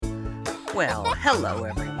Well, hello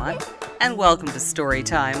everyone, and welcome to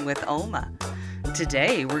Storytime with Oma.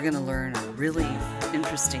 Today we're going to learn a really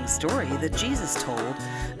interesting story that Jesus told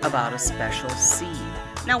about a special seed.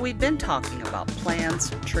 Now we've been talking about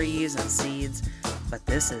plants, trees, and seeds, but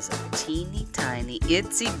this is a teeny tiny,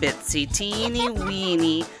 itsy bitsy, teeny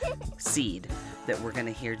weeny seed that we're going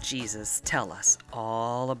to hear Jesus tell us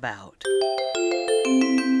all about.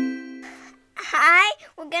 Hi,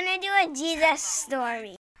 we're going to do a Jesus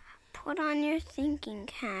story. Put on your thinking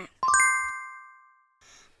cap.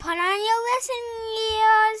 Put on your listening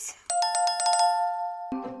ears.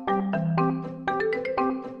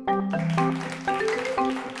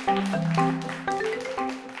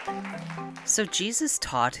 So Jesus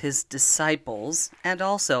taught his disciples, and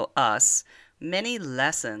also us, many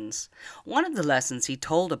lessons. One of the lessons he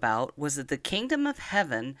told about was that the kingdom of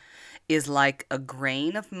heaven is like a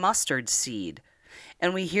grain of mustard seed.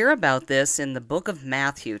 And we hear about this in the book of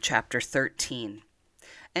Matthew, chapter 13.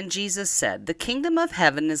 And Jesus said, "The kingdom of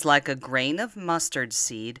heaven is like a grain of mustard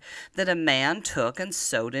seed that a man took and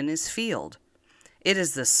sowed in his field. It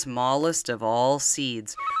is the smallest of all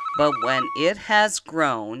seeds, but when it has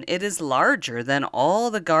grown, it is larger than all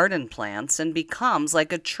the garden plants and becomes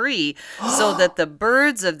like a tree, so that the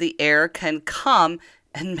birds of the air can come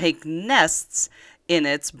and make nests in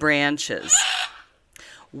its branches."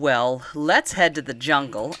 Well, let's head to the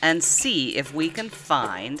jungle and see if we can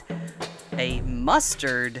find a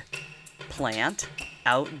mustard plant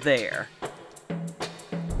out there.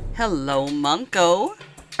 Hello, Munko.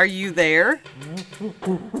 Are you there?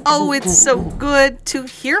 Oh, it's so good to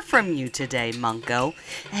hear from you today, Munko.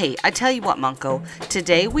 Hey, I tell you what, Munko,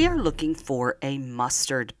 today we are looking for a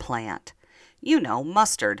mustard plant. You know,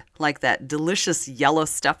 mustard, like that delicious yellow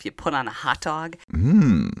stuff you put on a hot dog.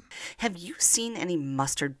 Have you seen any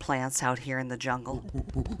mustard plants out here in the jungle?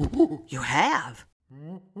 You have?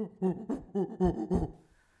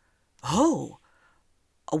 Oh,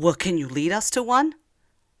 well, can you lead us to one?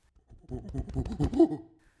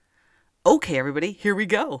 Okay, everybody, here we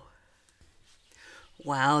go.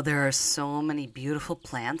 Wow, there are so many beautiful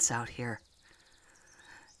plants out here.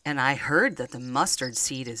 And I heard that the mustard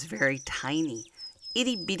seed is very tiny,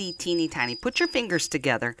 itty bitty teeny tiny. Put your fingers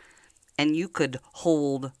together and you could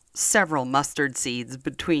hold several mustard seeds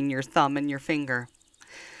between your thumb and your finger.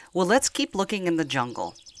 Well, let's keep looking in the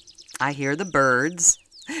jungle. I hear the birds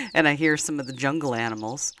and I hear some of the jungle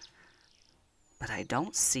animals, but I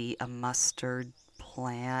don't see a mustard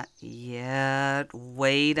plant yet.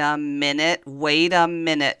 Wait a minute.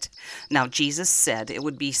 Now, Jesus said it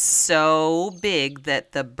would be so big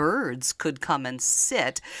that the birds could come and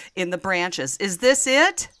sit in the branches. Is this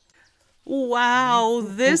it? Wow,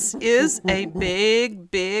 this is a big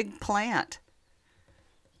plant.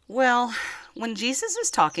 Well, when Jesus is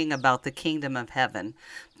talking about the kingdom of heaven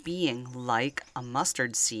being like a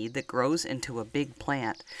mustard seed that grows into a big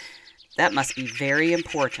plant, that must be very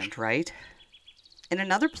important, right? In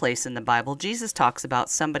another place in the Bible, Jesus talks about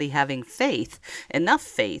somebody having faith, enough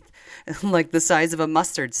faith, like the size of a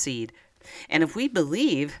mustard seed. And if we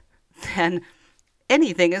believe, then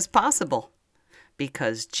anything is possible,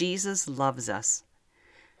 because Jesus loves us.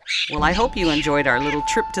 Well, I hope you enjoyed our little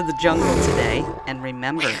trip to the jungle today. And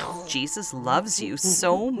remember, Jesus loves you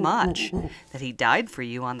so much that he died for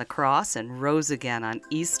you on the cross and rose again on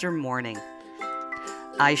Easter morning.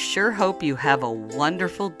 I sure hope you have a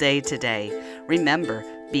wonderful day today. Remember,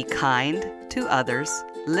 be kind to others,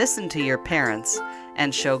 listen to your parents,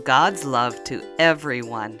 and show God's love to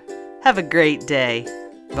everyone. Have a great day.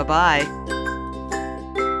 Bye-bye.